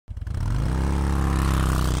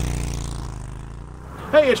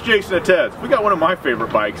Hey, it's Jason at Ted's. We got one of my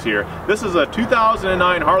favorite bikes here. This is a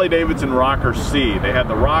 2009 Harley-Davidson Rocker C. They had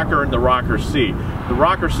the Rocker and the Rocker C. The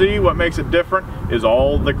Rocker C, what makes it different is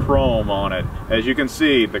all the chrome on it. As you can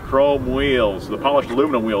see, the chrome wheels, the polished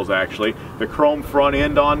aluminum wheels actually, the chrome front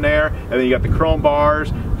end on there, and then you got the chrome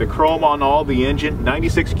bars, the chrome on all the engine,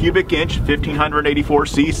 96 cubic inch, 1584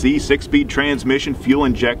 cc, 6-speed transmission, fuel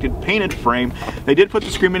injected, painted frame. They did put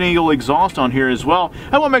the Screaming Eagle exhaust on here as well.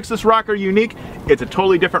 And what makes this rocker unique? It's a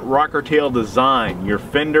totally different rocker tail design. Your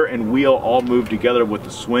fender and wheel all move together with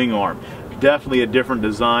the swing arm. Definitely a different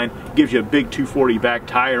design. Gives you a big 240 back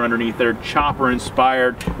tire underneath there, chopper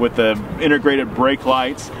inspired with the integrated brake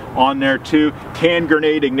lights on there too. Hand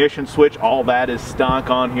grenade ignition switch, all that is stock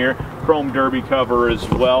on here. Chrome derby cover as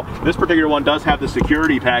well. This particular one does have the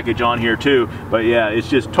security package on here too, but yeah, it's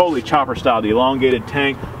just totally chopper style. The elongated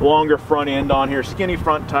tank, longer front end on here, skinny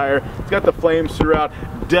front tire. It's got the flames throughout.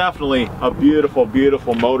 Definitely a beautiful,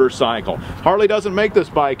 beautiful motorcycle. Harley doesn't make this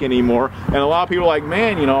bike anymore, and a lot of people are like,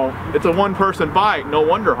 man, you know, it's a one-person bike. No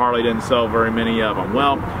wonder Harley didn't sell very many of them.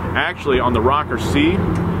 Well, actually on the Rocker C,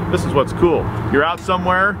 this is what's cool. You're out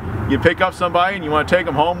somewhere, you pick up somebody and you want to take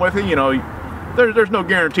them home with you, you know, there's no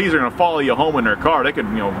guarantees they're going to follow you home in their car. They could,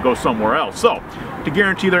 you know, go somewhere else. So, to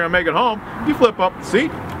guarantee they're going to make it home, you flip up the seat.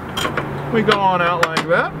 We go on out like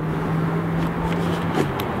that.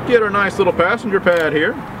 Get our nice little passenger pad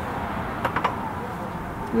here.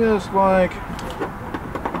 Just like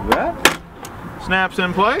that. Snaps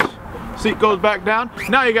in place. Seat goes back down.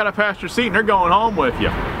 Now you got a passenger seat and they're going home with you.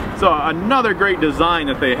 So another great design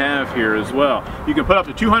that they have here as well. You can put up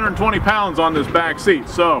to 220 pounds on this back seat.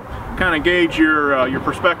 So kind of gauge your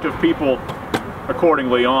prospective people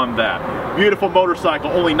accordingly on that. Beautiful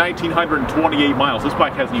motorcycle, only 1,928 miles. This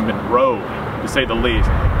bike hasn't even been rode, to say the least.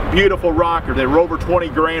 Beautiful rocker. They were over 20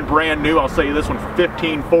 grand brand new. I'll say this one,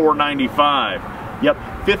 $15,495. Yep,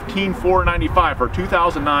 $15,495 for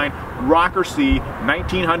 2009 Rocker C,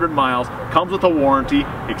 1,900 miles, comes with a warranty,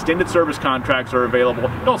 extended service contracts are available.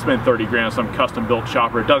 Don't spend 30 grand on some custom built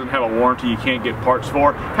chopper. It doesn't have a warranty, you can't get parts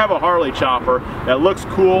for. Have a Harley chopper that looks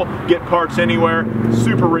cool, get parts anywhere,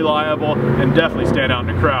 super reliable, and definitely stand out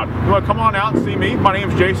in the crowd. You want to come on out and see me? My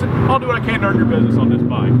name's Jason. I'll do what I can to earn your business on this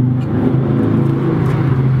bike.